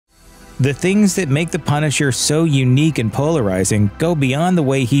The things that make the Punisher so unique and polarizing go beyond the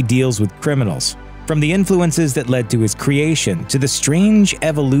way he deals with criminals. From the influences that led to his creation to the strange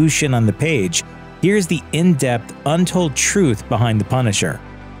evolution on the page, here's the in-depth, untold truth behind the Punisher.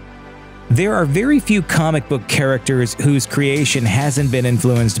 There are very few comic book characters whose creation hasn't been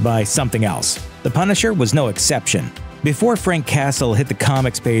influenced by something else. The Punisher was no exception. Before Frank Castle hit the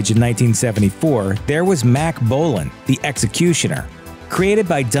comics page in 1974, there was Mac Bolan, the Executioner. Created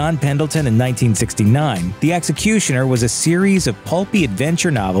by Don Pendleton in 1969, The Executioner was a series of pulpy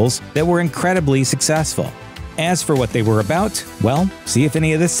adventure novels that were incredibly successful. As for what they were about, well, see if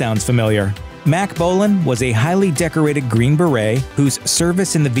any of this sounds familiar. Mac Bolan was a highly decorated Green Beret whose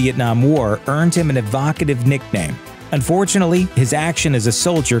service in the Vietnam War earned him an evocative nickname. Unfortunately, his action as a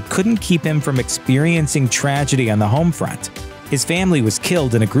soldier couldn't keep him from experiencing tragedy on the home front. His family was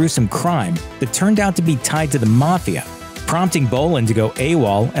killed in a gruesome crime that turned out to be tied to the Mafia, prompting Bolan to go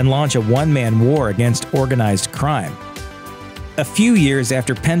AWOL and launch a one-man war against organized crime. A few years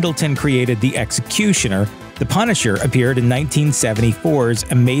after Pendleton created The Executioner, the Punisher appeared in 1974's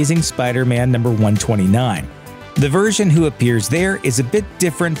Amazing Spider-Man number 129. The version who appears there is a bit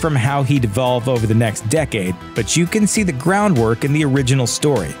different from how he'd evolve over the next decade, but you can see the groundwork in the original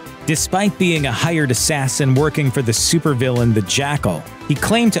story. Despite being a hired assassin working for the supervillain the Jackal, he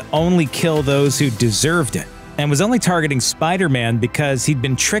claimed to only kill those who deserved it, and was only targeting Spider-Man because he'd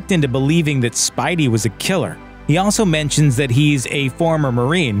been tricked into believing that Spidey was a killer. He also mentions that he's a former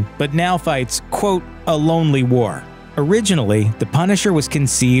Marine, but now fights, quote, a lonely war. Originally, the Punisher was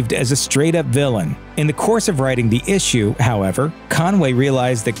conceived as a straight-up villain. In the course of writing the issue, however, Conway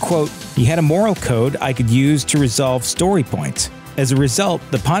realized that, quote, he had a moral code I could use to resolve story points. As a result,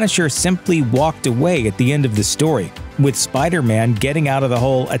 the Punisher simply walked away at the end of the story, with Spider-Man getting out of the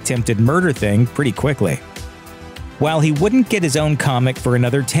whole attempted murder thing pretty quickly. While he wouldn't get his own comic for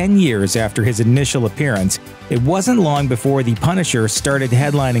another 10 years after his initial appearance, it wasn't long before the Punisher started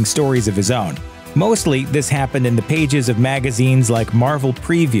headlining stories of his own. Mostly, this happened in the pages of magazines like Marvel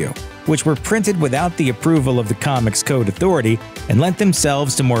Preview, which were printed without the approval of the Comics Code Authority and lent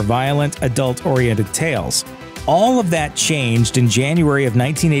themselves to more violent, adult-oriented tales. All of that changed in January of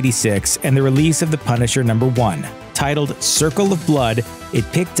 1986 and the release of The Punisher #1. Titled Circle of Blood,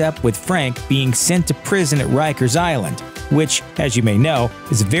 it picked up with Frank being sent to prison at Rikers Island, which, as you may know,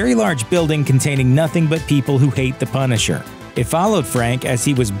 is a very large building containing nothing but people who hate the Punisher. It followed Frank as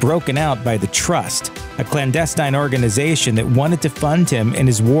he was broken out by the Trust, a clandestine organization that wanted to fund him in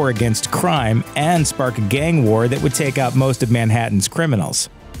his war against crime and spark a gang war that would take out most of Manhattan's criminals.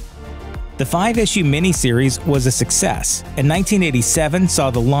 The 5-issue miniseries was a success, and 1987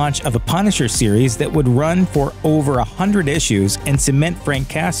 saw the launch of a Punisher series that would run for over 100 issues and cement Frank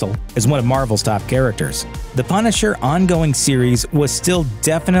Castle as one of Marvel's top characters. The Punisher ongoing series was still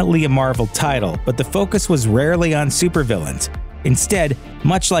definitely a Marvel title, but the focus was rarely on supervillains. Instead,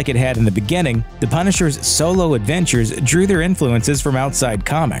 much like it had in the beginning, the Punisher's solo adventures drew their influences from outside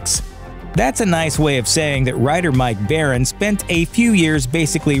comics. That's a nice way of saying that writer Mike Baron spent a few years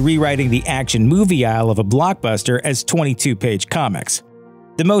basically rewriting the action movie aisle of a blockbuster as 22-page comics.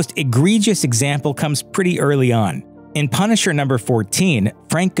 The most egregious example comes pretty early on. In Punisher #14,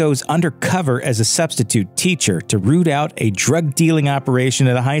 Frank goes undercover as a substitute teacher to root out a drug-dealing operation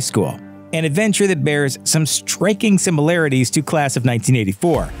at a high school, an adventure that bears some striking similarities to Class of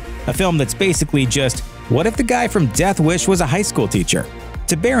 1984, a film that's basically just, what if the guy from Death Wish was a high school teacher?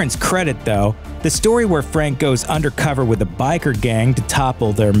 To Baron's credit, though, the story where Frank goes undercover with a biker gang to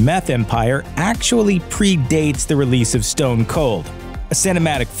topple their meth empire actually predates the release of Stone Cold, a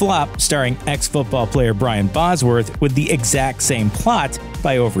cinematic flop starring ex-football player Brian Bosworth with the exact same plot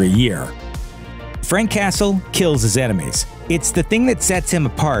by over a year. Frank Castle kills his enemies. It's the thing that sets him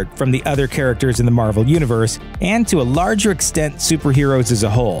apart from the other characters in the Marvel Universe, and to a larger extent superheroes as a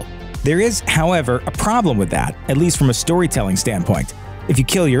whole. There is, however, a problem with that, at least from a storytelling standpoint. If you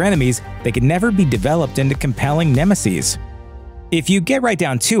kill your enemies, they can never be developed into compelling nemesis. If you get right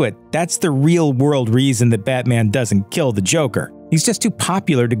down to it, that's the real-world reason that Batman doesn't kill the Joker. He's just too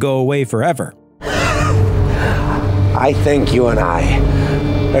popular to go away forever. I think you and I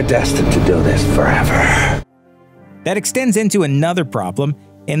are destined to do this forever. That extends into another problem,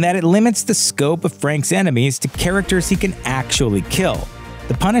 in that it limits the scope of Frank's enemies to characters he can actually kill.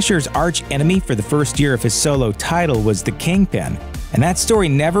 The Punisher's arch-enemy for the first year of his solo title was the Kingpin, and that story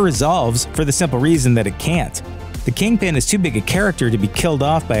never resolves for the simple reason that it can't. The Kingpin is too big a character to be killed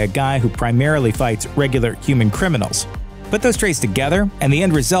off by a guy who primarily fights regular human criminals. Put those traits together, and the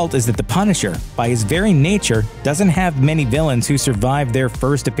end result is that the Punisher, by his very nature, doesn't have many villains who survive their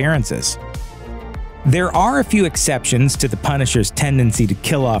first appearances. There are a few exceptions to the Punisher's tendency to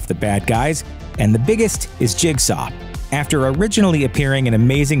kill off the bad guys, and the biggest is Jigsaw. After originally appearing in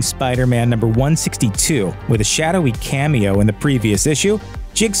Amazing Spider-Man number 162 with a shadowy cameo in the previous issue,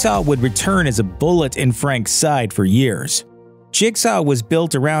 Jigsaw would return as a bullet in Frank's side for years. Jigsaw was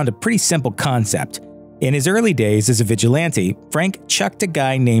built around a pretty simple concept. In his early days as a vigilante, Frank chucked a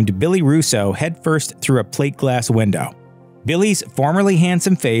guy named Billy Russo headfirst through a plate glass window. Billy's formerly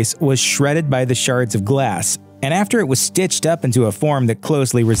handsome face was shredded by the shards of glass, and after it was stitched up into a form that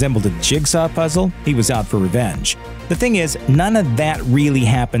closely resembled a jigsaw puzzle, he was out for revenge. The thing is, none of that really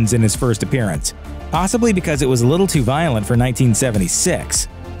happens in his first appearance, possibly because it was a little too violent for 1976.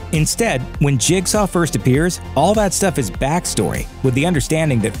 Instead, when Jigsaw first appears, all that stuff is backstory, with the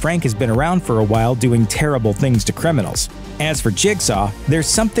understanding that Frank has been around for a while doing terrible things to criminals. As for Jigsaw, there's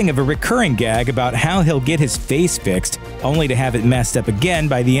something of a recurring gag about how he'll get his face fixed, only to have it messed up again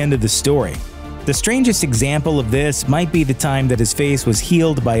by the end of the story. The strangest example of this might be the time that his face was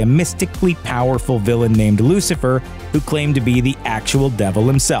healed by a mystically powerful villain named Lucifer, who claimed to be the actual devil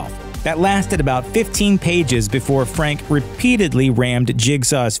himself. That lasted about 15 pages before Frank repeatedly rammed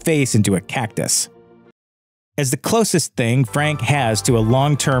Jigsaw's face into a cactus. As the closest thing Frank has to a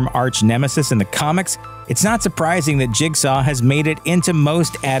long-term arch-nemesis in the comics, it's not surprising that Jigsaw has made it into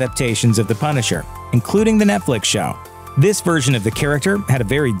most adaptations of The Punisher, including the Netflix show. This version of the character had a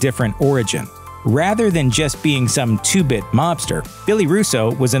very different origin. Rather than just being some 2-bit mobster, Billy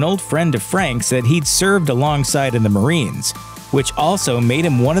Russo was an old friend of Frank's that he'd served alongside in the Marines, which also made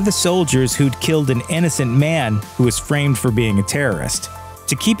him one of the soldiers who'd killed an innocent man who was framed for being a terrorist.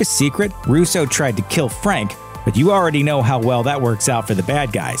 To keep a secret, Russo tried to kill Frank, but you already know how well that works out for the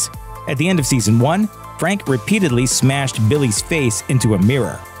bad guys. At the end of Season 1, Frank repeatedly smashed Billy's face into a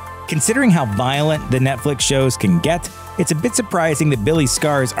mirror. Considering how violent the Netflix shows can get, it's a bit surprising that Billy's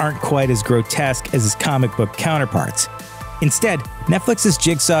scars aren't quite as grotesque as his comic book counterparts. Instead, Netflix's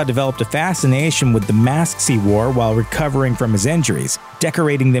Jigsaw developed a fascination with the masks he wore while recovering from his injuries,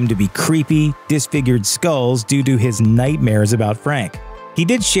 decorating them to be creepy, disfigured skulls due to his nightmares about Frank. He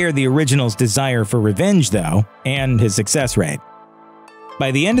did share the original's desire for revenge, though, and his success rate.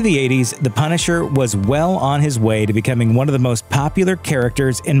 By the end of the 80s, the Punisher was well on his way to becoming one of the most popular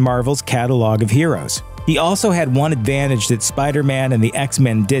characters in Marvel's catalog of heroes. He also had one advantage that Spider-Man and the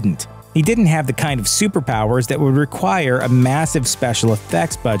X-Men didn't. He didn't have the kind of superpowers that would require a massive special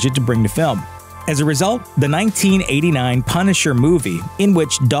effects budget to bring to film. As a result, the 1989 Punisher movie, in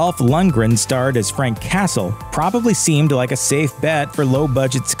which Dolph Lundgren starred as Frank Castle, probably seemed like a safe bet for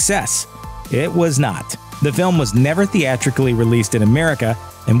low-budget success. It was not. The film was never theatrically released in America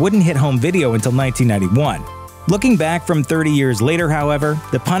and wouldn't hit home video until 1991. Looking back from 30 years later, however,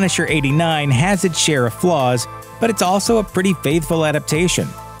 The Punisher '89 has its share of flaws, but it's also a pretty faithful adaptation.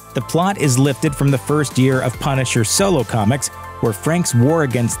 The plot is lifted from the first year of Punisher solo comics, where Frank's war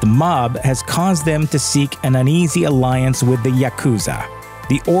against the mob has caused them to seek an uneasy alliance with the Yakuza.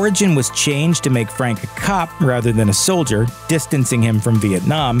 The origin was changed to make Frank a cop rather than a soldier, distancing him from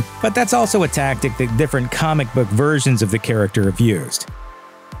Vietnam, but that's also a tactic that different comic book versions of the character have used.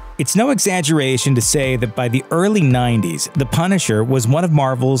 It's no exaggeration to say that by the early 90s, the Punisher was one of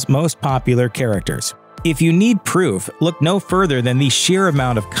Marvel's most popular characters. If you need proof, look no further than the sheer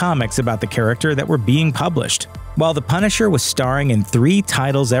amount of comics about the character that were being published. While the Punisher was starring in 3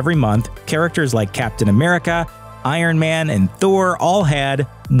 titles every month, characters like Captain America, Iron Man, and Thor all had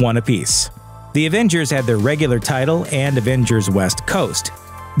one apiece. The Avengers had their regular title and Avengers West Coast.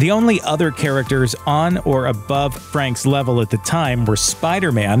 The only other characters on or above Frank's level at the time were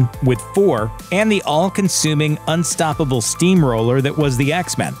Spider-Man with 4 and the all-consuming unstoppable steamroller that was the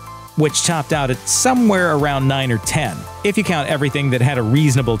X-Men, which topped out at somewhere around 9 or 10, if you count everything that had a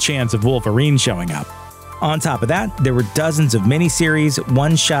reasonable chance of Wolverine showing up. On top of that, there were dozens of miniseries,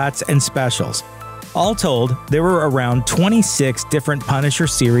 one-shots, and specials. All told, there were around 26 different Punisher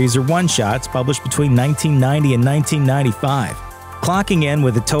series or one-shots published between 1990 and 1995, clocking in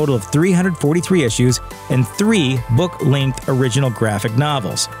with a total of 343 issues and 3 book-length original graphic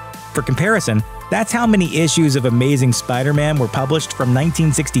novels. For comparison, that's how many issues of Amazing Spider-Man were published from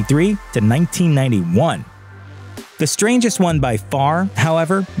 1963 to 1991. The strangest one by far,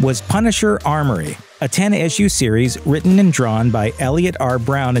 however, was Punisher Armory, a 10-issue series written and drawn by Elliot R.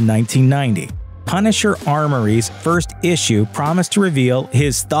 Brown in 1990. Punisher Armory's first issue promised to reveal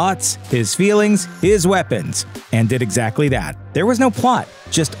his thoughts, his feelings, his weapons, and did exactly that. There was no plot,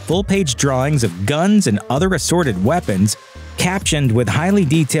 just full-page drawings of guns and other assorted weapons, captioned with highly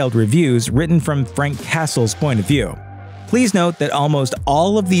detailed reviews written from Frank Castle's point of view. Please note that almost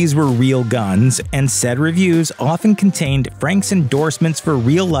all of these were real guns, and said reviews often contained Frank's endorsements for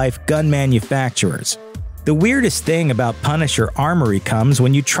real-life gun manufacturers. The weirdest thing about Punisher Armory comes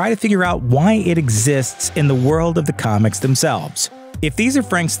when you try to figure out why it exists in the world of the comics themselves. If these are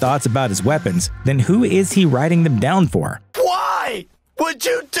Frank's thoughts about his weapons, then who is he writing them down for? Why would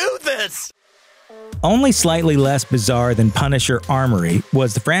you do this? Only slightly less bizarre than Punisher Armory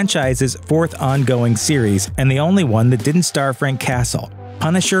was the franchise's fourth ongoing series and the only one that didn't star Frank Castle,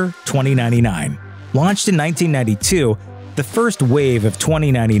 Punisher 2099. Launched in 1992, the first wave of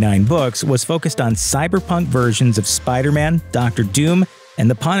 2099 books was focused on cyberpunk versions of Spider-Man, Dr. Doom, and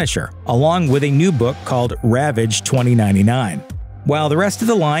the Punisher, along with a new book called Ravage 2099. While the rest of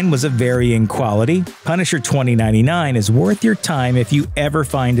the line was of varying quality, Punisher 2099 is worth your time if you ever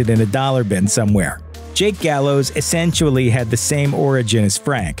find it in a dollar bin somewhere. Jake Gallows essentially had the same origin as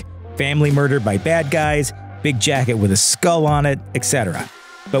Frank: family murdered by bad guys, big jacket with a skull on it, etc.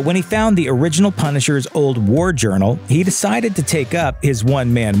 But when he found the original Punisher's old war journal, he decided to take up his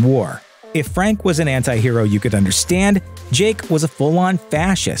one-man war. If Frank was an anti-hero you could understand, Jake was a full-on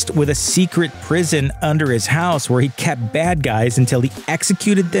fascist with a secret prison under his house where he kept bad guys until he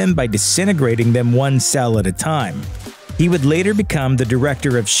executed them by disintegrating them one cell at a time. He would later become the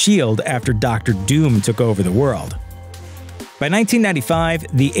director of S.H.I.E.L.D. after Dr. Doom took over the world. By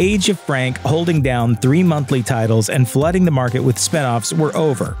 1995, the age of Frank holding down 3 monthly titles and flooding the market with spin-offs were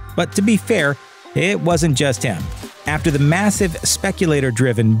over. But to be fair, it wasn't just him. After the massive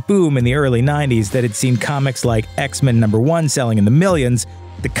speculator-driven boom in the early 90s that had seen comics like X-Men #1 selling in the millions,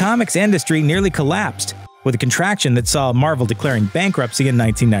 the comics industry nearly collapsed, with a contraction that saw Marvel declaring bankruptcy in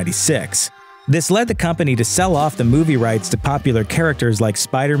 1996. This led the company to sell off the movie rights to popular characters like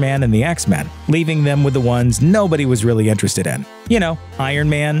Spider-Man and the X-Men, leaving them with the ones nobody was really interested in. You know, Iron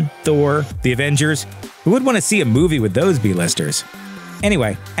Man, Thor, the Avengers. Who would want to see a movie with those B-listers?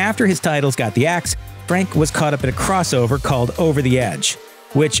 Anyway, after his titles got the axe, Frank was caught up in a crossover called Over the Edge,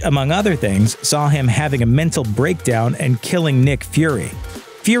 which, among other things, saw him having a mental breakdown and killing Nick Fury.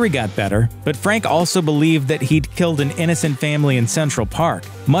 Fury got better, but Frank also believed that he'd killed an innocent family in Central Park,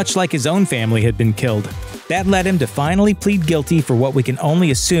 much like his own family had been killed. That led him to finally plead guilty for what we can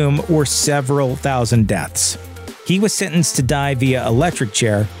only assume were several thousand deaths. He was sentenced to die via electric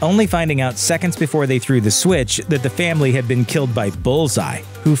chair, only finding out seconds before they threw the switch that the family had been killed by Bullseye,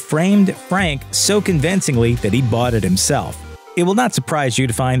 who framed Frank so convincingly that he bought it himself. It will not surprise you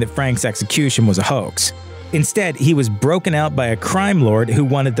to find that Frank's execution was a hoax. Instead, he was broken out by a crime lord who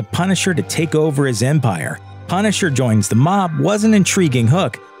wanted the Punisher to take over his empire. Punisher Joins the Mob was an intriguing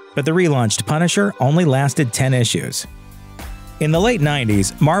hook, but the relaunched Punisher only lasted 10 issues. In the late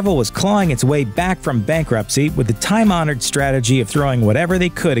 90s, Marvel was clawing its way back from bankruptcy with the time-honored strategy of throwing whatever they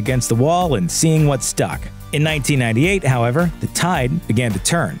could against the wall and seeing what stuck. In 1998, however, the tide began to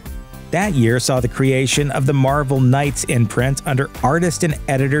turn. That year saw the creation of the Marvel Knights imprint under artist and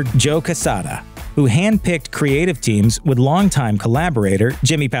editor Joe Quesada, who handpicked creative teams with longtime collaborator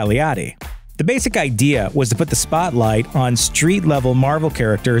Jimmy Palmiotti. The basic idea was to put the spotlight on street-level Marvel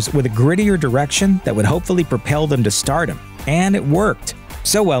characters with a grittier direction that would hopefully propel them to stardom. And it worked.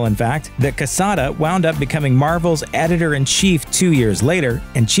 So well, in fact, that Quesada wound up becoming Marvel's editor-in-chief 2 years later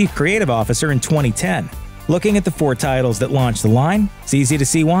and chief creative officer in 2010. Looking at the 4 titles that launched the line, it's easy to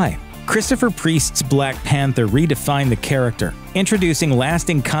see why. Christopher Priest's Black Panther redefined the character, introducing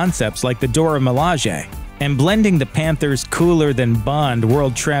lasting concepts like the Dora Milaje, and blending the Panther's cooler-than-Bond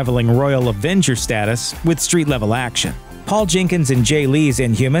world-traveling Royal Avenger status with street-level action. Paul Jenkins and Jay Lee's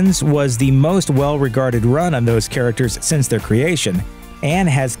Inhumans was the most well-regarded run on those characters since their creation, and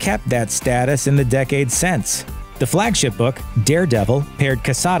has kept that status in the decades since. The flagship book, Daredevil, paired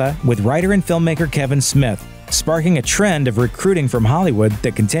Quesada with writer and filmmaker Kevin Smith, sparking a trend of recruiting from Hollywood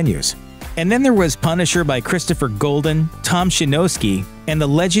that continues. And then there was Punisher by Christopher Golden, Tom Shinosky, and the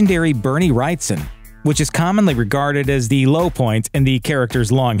legendary Bernie Wrightson, which is commonly regarded as the low point in the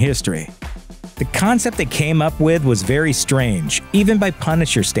character's long history. The concept they came up with was very strange, even by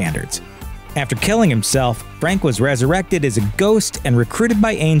Punisher standards. After killing himself, Frank was resurrected as a ghost and recruited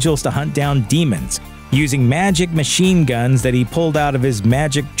by angels to hunt down demons, using magic machine guns that he pulled out of his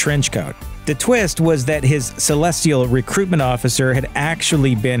magic trench coat. The twist was that his celestial recruitment officer had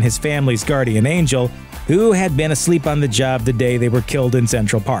actually been his family's guardian angel, who had been asleep on the job the day they were killed in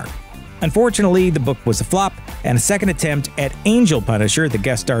Central Park. Unfortunately, the book was a flop, and a second attempt at Angel Punisher that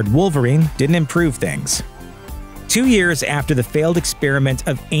guest starred Wolverine didn't improve things. 2 years after the failed experiment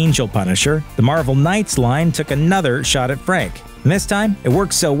of Angel Punisher, the Marvel Knights line took another shot at Frank. And this time, it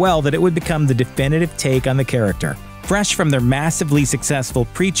worked so well that it would become the definitive take on the character. Fresh from their massively successful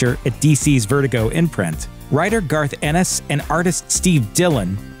Preacher at DC's Vertigo imprint, writer Garth Ennis and artist Steve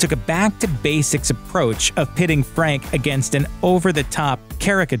Dillon took a back-to-basics approach of pitting Frank against an over-the-top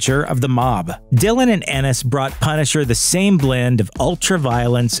caricature of the mob. Dillon and Ennis brought Punisher the same blend of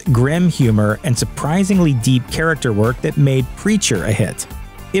ultra-violence, grim humor, and surprisingly deep character work that made Preacher a hit.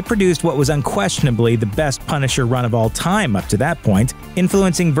 It produced what was unquestionably the best Punisher run of all time up to that point,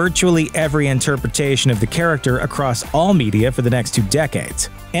 influencing virtually every interpretation of the character across all media for the next 2 decades.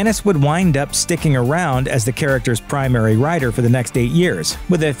 Ennis would wind up sticking around as the character's primary writer for the next 8 years,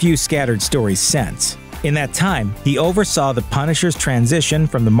 with a few scattered stories since. In that time, he oversaw the Punisher's transition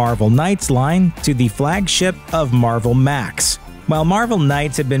from the Marvel Knights line to the flagship of Marvel Max. While Marvel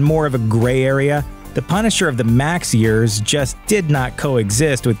Knights had been more of a gray area, the Punisher of the Max years just did not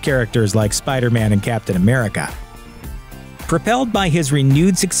coexist with characters like Spider-Man and Captain America. Propelled by his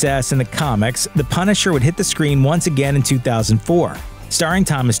renewed success in the comics, the Punisher would hit the screen once again in 2004, starring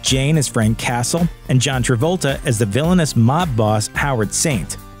Thomas Jane as Frank Castle and John Travolta as the villainous mob boss Howard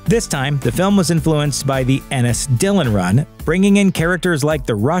Saint. This time, the film was influenced by the Ennis-Dillon run, bringing in characters like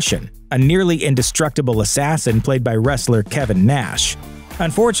the Russian, a nearly indestructible assassin played by wrestler Kevin Nash.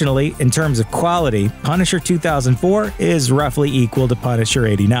 Unfortunately, in terms of quality, Punisher 2004 is roughly equal to Punisher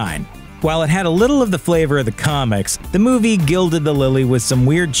 89. While it had a little of the flavor of the comics, the movie gilded the lily with some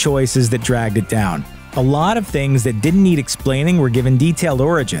weird choices that dragged it down. A lot of things that didn't need explaining were given detailed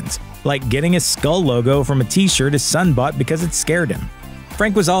origins, like getting his skull logo from a t-shirt his son bought because it scared him.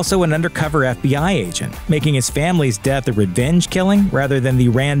 Frank was also an undercover FBI agent, making his family's death a revenge killing rather than the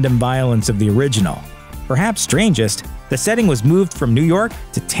random violence of the original. Perhaps strangest, the setting was moved from New York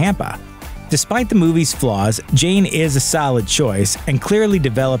to Tampa. Despite the movie's flaws, Jane is a solid choice and clearly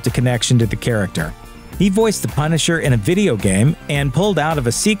developed a connection to the character. He voiced the Punisher in a video game and pulled out of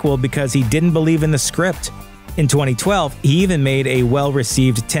a sequel because he didn't believe in the script. In 2012, he even made a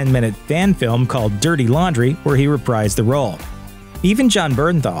well-received 10-minute fan film called Dirty Laundry where he reprised the role. Even Jon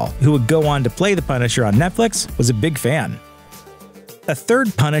Bernthal, who would go on to play the Punisher on Netflix, was a big fan. A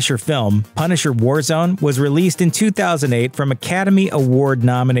third Punisher film, Punisher Warzone, was released in 2008 from Academy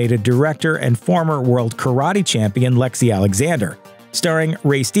Award-nominated director and former world karate champion Lexi Alexander, starring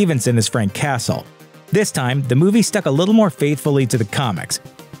Ray Stevenson as Frank Castle. This time, the movie stuck a little more faithfully to the comics,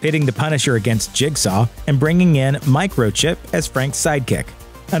 pitting the Punisher against Jigsaw and bringing in Microchip as Frank's sidekick.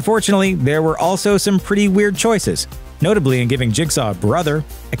 Unfortunately, there were also some pretty weird choices, notably in giving Jigsaw a brother,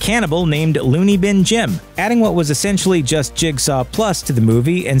 a cannibal named Looney Bin Jim, adding what was essentially just Jigsaw Plus to the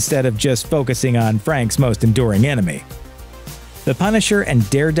movie instead of just focusing on Frank's most enduring enemy. The Punisher and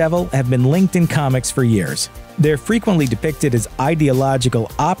Daredevil have been linked in comics for years. They're frequently depicted as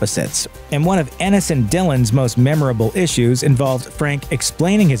ideological opposites, and one of Ennis and Dillon's most memorable issues involved Frank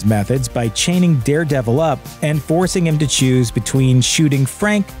explaining his methods by chaining Daredevil up and forcing him to choose between shooting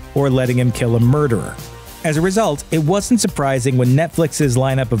Frank or letting him kill a murderer. As a result, it wasn't surprising when Netflix's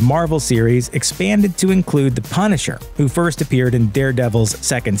lineup of Marvel series expanded to include The Punisher, who first appeared in Daredevil's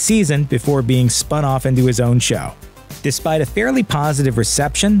second season before being spun off into his own show. Despite a fairly positive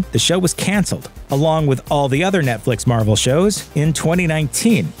reception, the show was canceled, along with all the other Netflix Marvel shows, in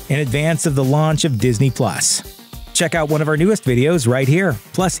 2019, in advance of the launch of Disney+. Check out one of our newest videos right here.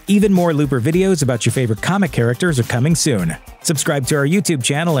 Plus, even more Looper videos about your favorite comic characters are coming soon. Subscribe to our YouTube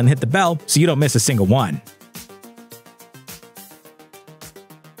channel and hit the bell so you don't miss a single one.